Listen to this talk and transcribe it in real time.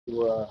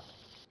to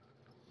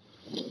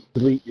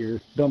delete your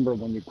number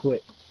when you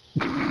quit.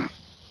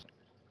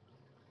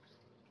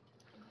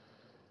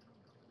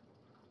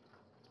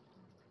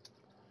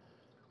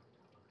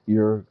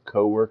 Your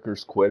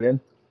coworker's quitting?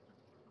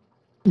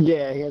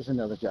 Yeah, he has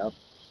another job.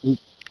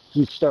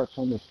 He starts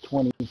on the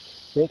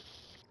 26th. I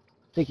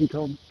think he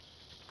told me.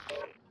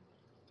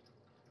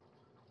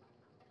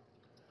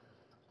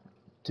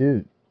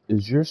 Dude,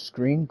 is your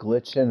screen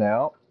glitching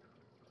out?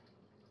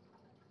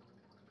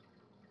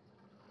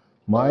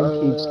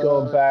 Mine keeps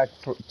going back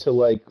to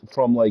like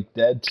from like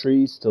dead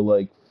trees to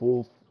like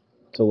full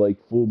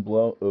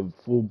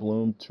full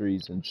bloom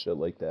trees and shit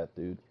like that,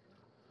 dude.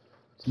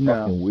 It's No.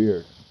 fucking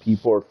weird.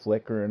 People are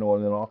flickering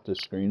on and off the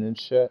screen and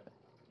shit.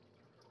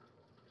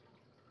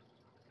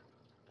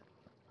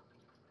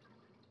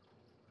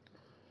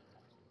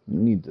 You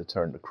need to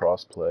turn the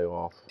crossplay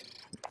off.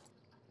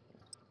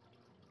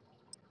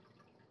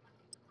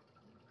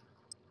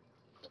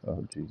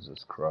 Oh,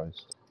 Jesus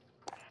Christ.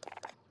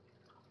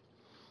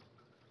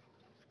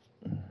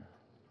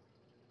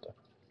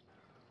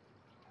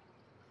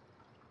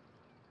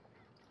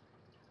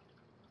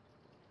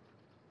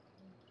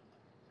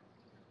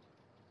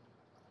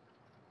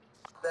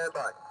 Stand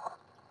by.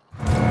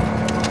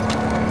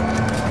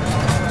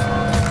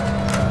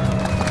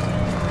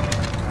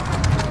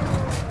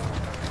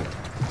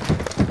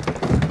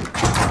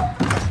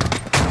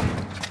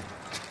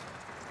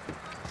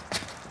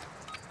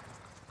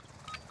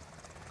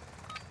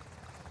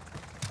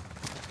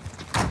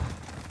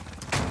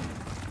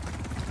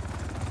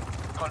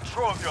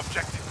 Control the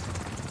objective.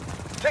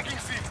 Taking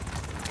C.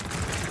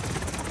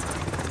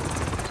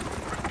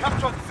 We've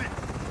captured C.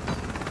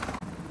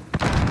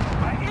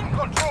 We're in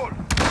control.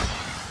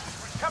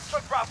 We've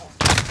captured Bravo.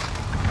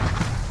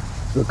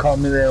 They're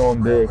coming in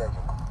on B.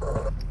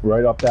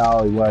 Right up the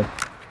alleyway.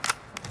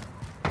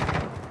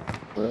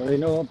 Well, they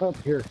know I'm up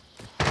here.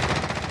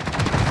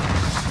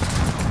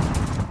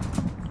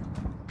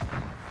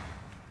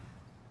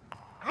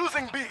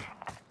 Losing B.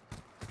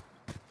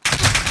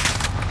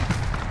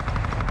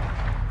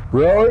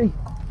 Really?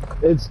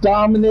 It's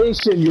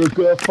domination. You're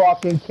gonna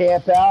fucking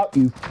camp out,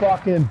 you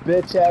fucking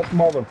bitch ass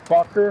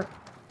motherfucker.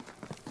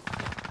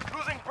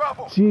 Losing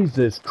Bravo.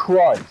 Jesus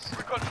Christ.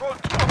 We control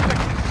two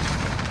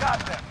objectives.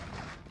 Got them.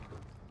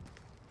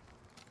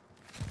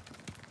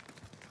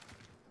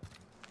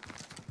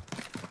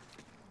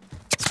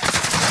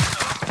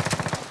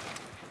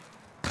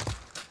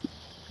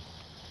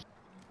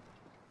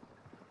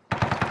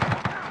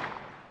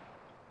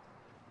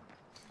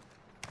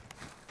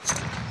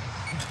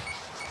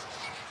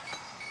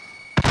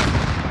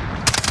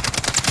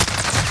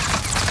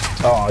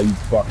 Oh, you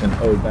fucking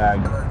hoe bag.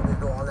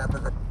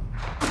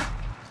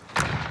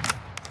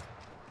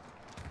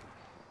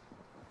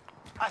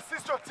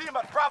 Assist your team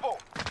at Bravo.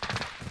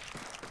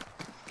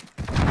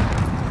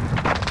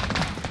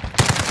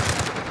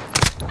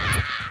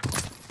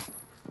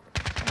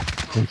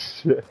 Oh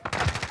shit.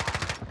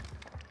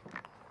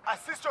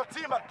 Assist your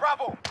team at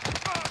Bravo.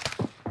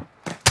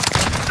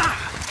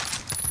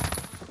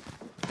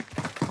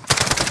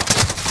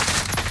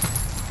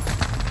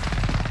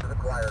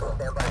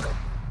 Stand by.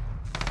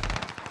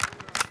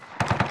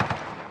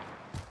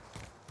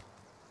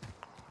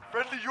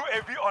 Friendly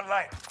UAV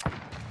online.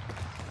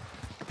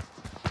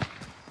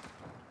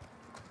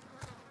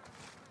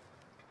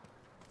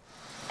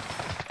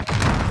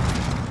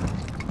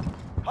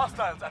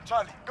 Hostiles at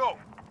Charlie. Go.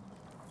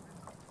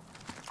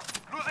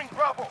 Losing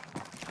Bravo.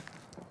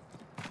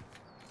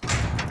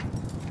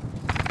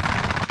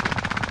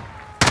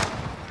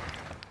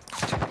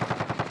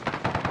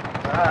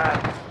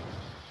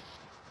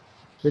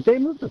 Did they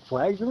move the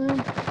flags around?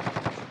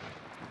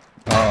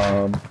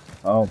 I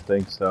don't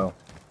think so.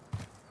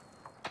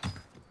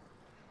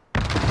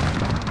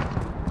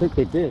 I think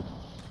they did.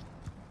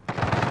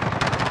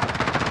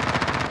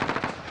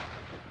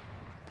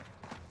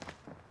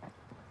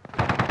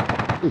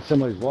 I think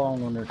somebody's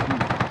wrong on their team.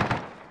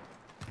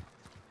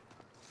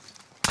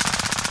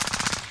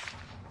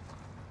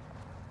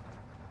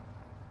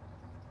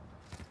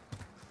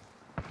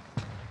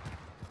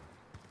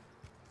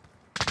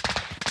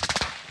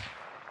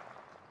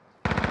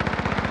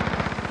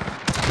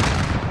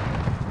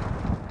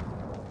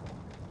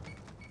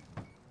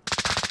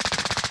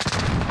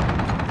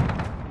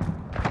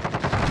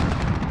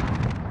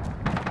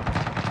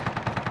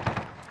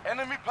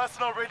 Enemy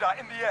personal radar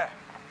in the air.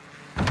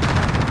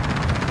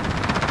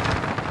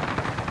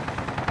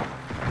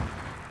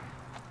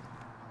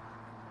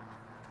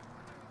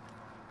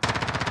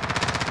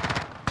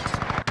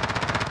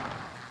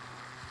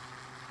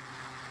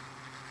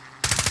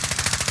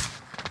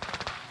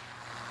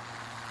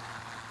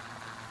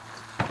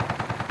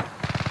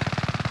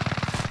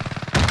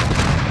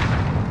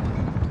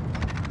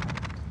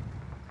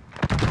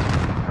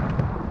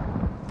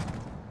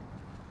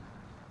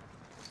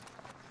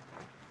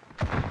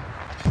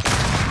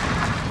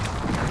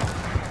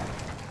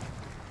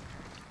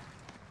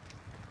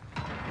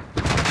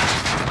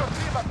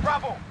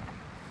 Bravo!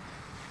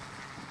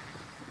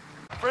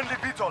 Friendly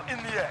VTOL in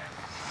the air.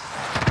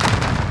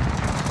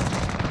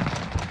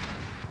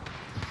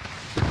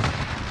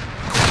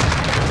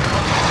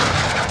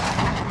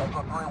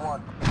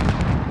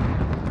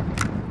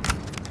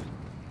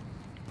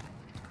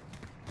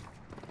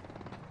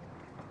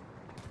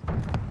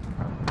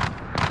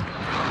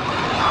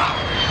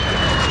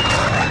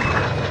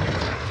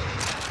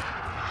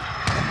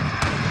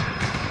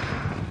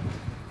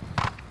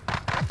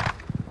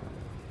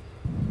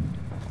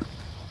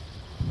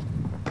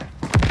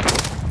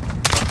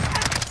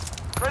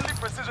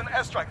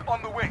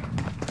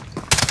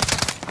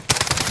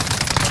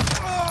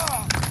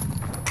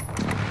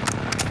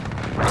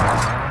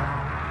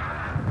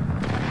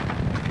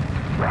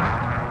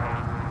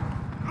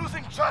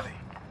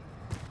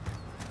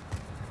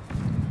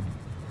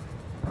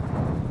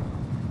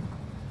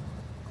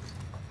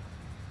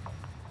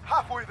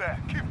 Halfway there.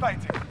 Keep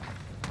fighting.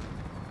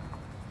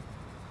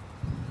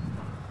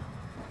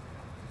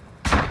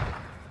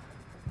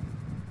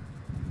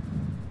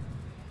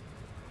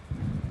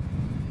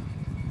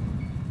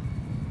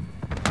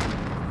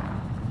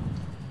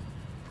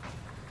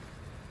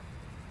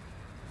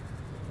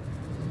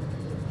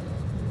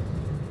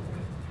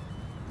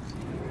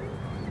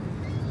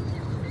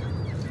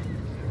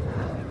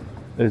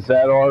 Is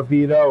that our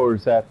veto or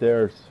is that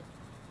theirs?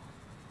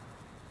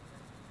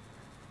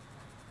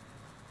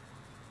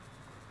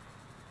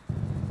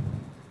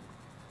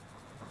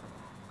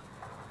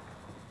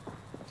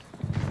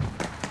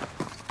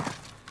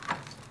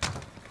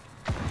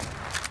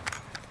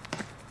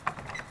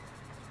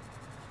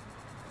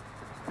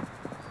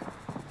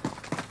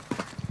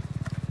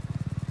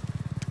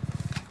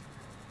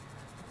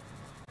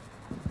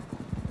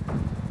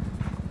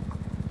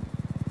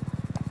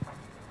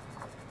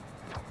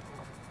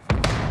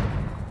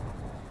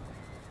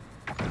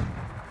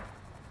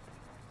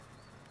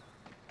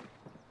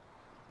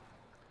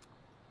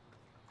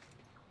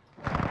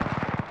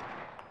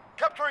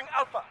 Capturing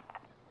Alpha.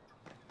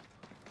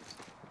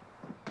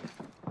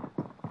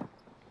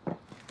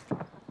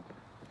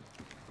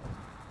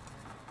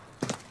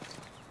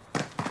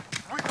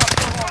 We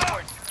capture all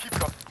points. Keep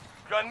going.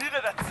 You are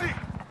needed at sea.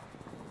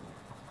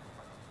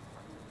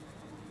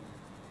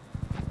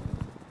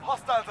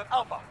 Hostiles at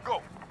Alpha.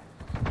 Go.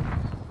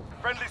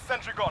 Friendly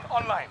sentry gun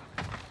online.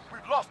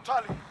 We've lost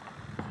Charlie.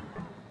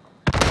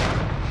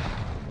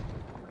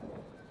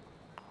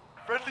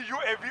 Friendly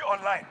UAV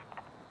online.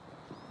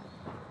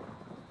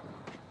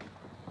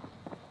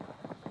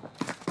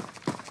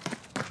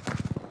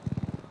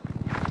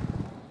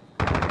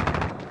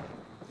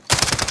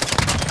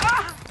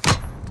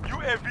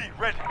 UAV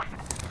ready.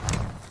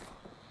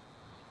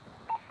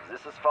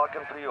 This is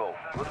Falcon 3-0.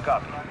 Good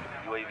copy.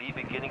 UAV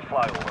beginning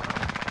flyover.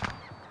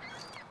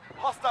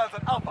 Hostiles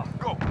at Alpha.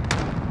 Go.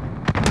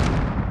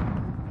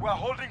 We're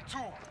holding 2.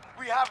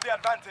 We have the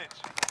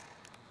advantage.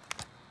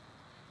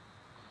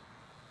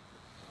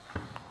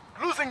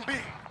 Losing B.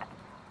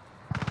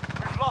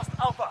 We've lost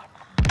Alpha.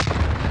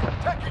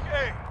 Taking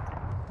A.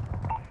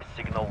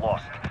 Signal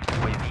lost.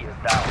 UAV is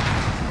down.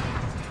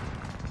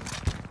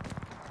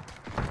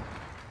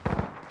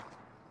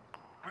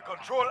 We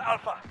control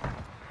Alpha.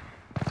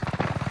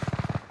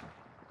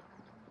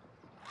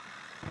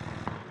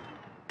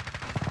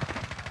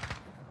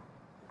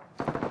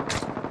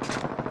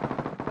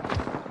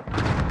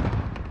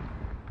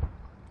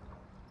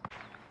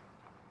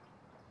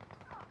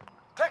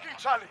 Taking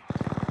Charlie.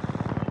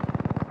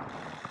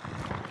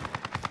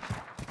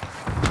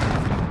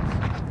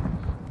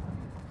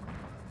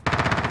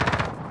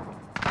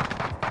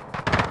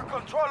 We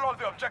control all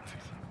the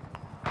objectives.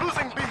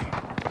 Losing B.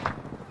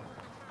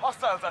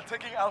 Hostiles are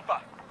taking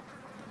Alpha.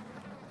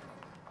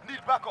 Need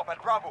backup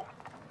at Bravo.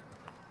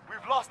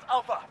 We've lost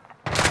Alpha.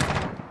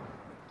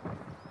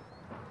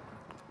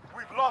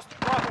 We've lost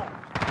Bravo.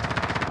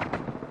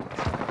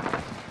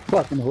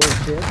 Fucking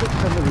horseshit. Look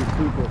at some of these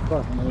people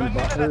fucking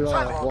they're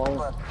all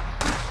walling.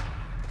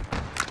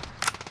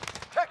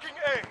 Taking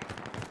A.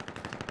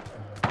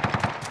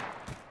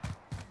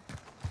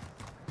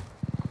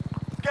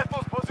 Get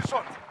those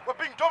positions. We're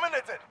being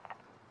dominated.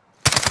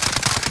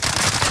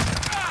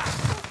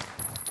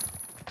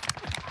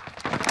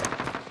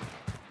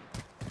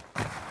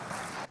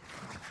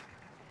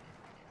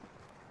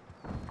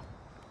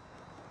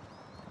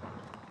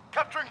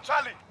 Capturing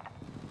Charlie.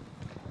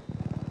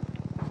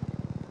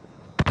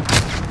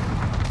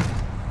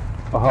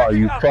 Oh,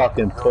 you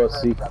fucking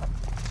pussy.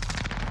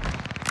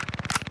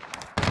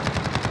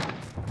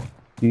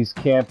 He's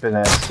camping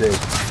at 6.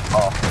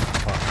 Oh,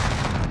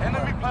 fuck.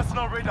 Enemy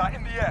personal radar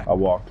in the air. I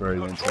walked right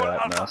into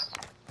that mess.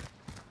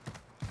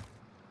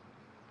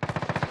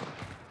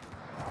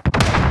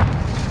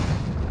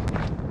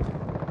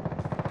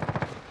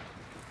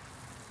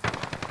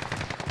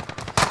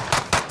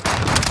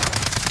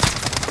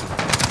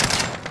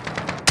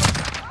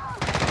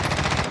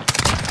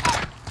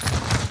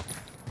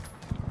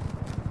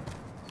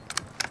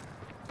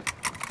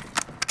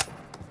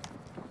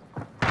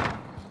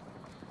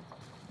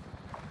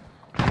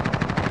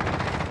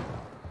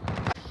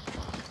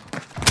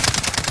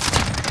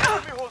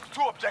 Enemy holds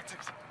 2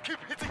 objectives. Keep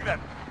hitting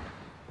them.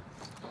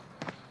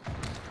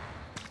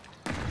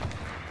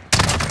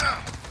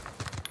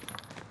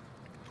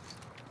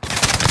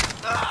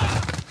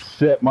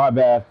 Shit, my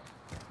bad.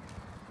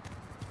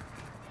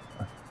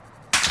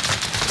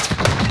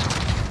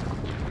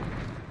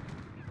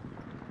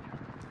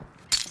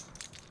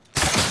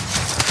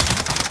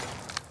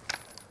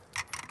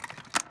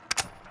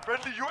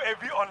 Friendly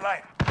UAV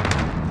online.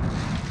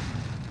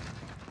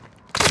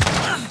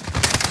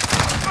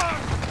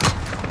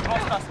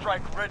 Cluster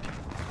strike ready.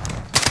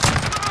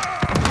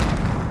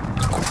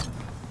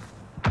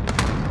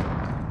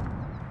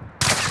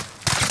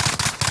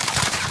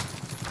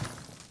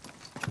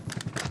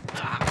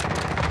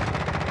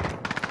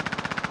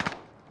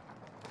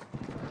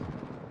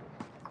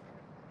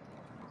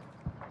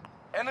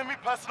 Enemy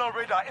personal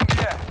radar in the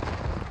air.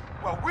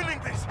 We're winning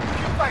this.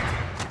 Keep fighting.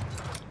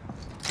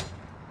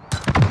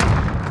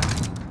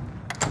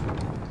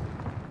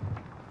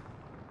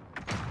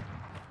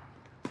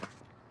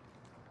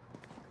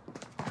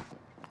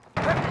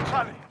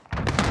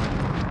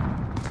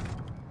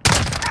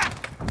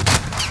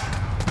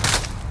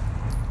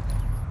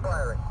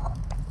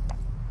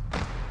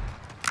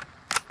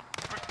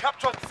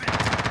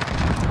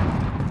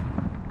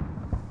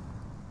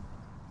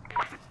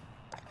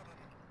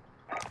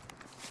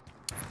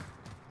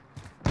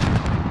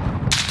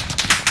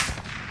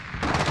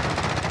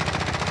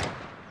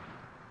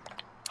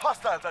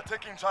 Hostiles are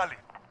taking Charlie.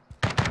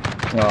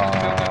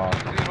 Aw,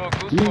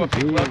 2-0, good copy,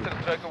 cluster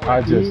strike away.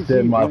 I just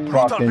did my Easy,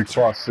 fucking victory.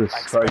 cluster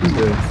strike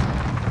too.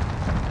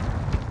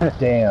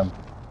 Damn.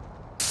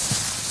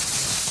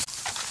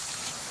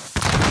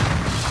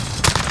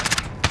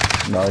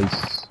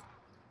 Nice.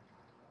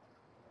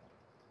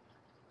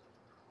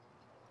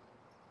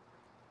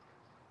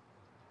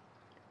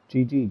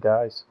 GG,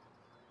 guys.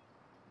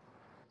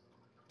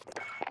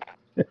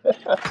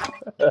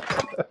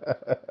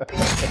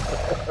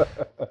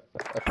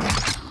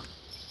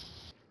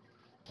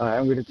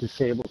 I'm going to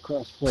disable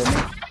crossplay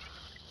now.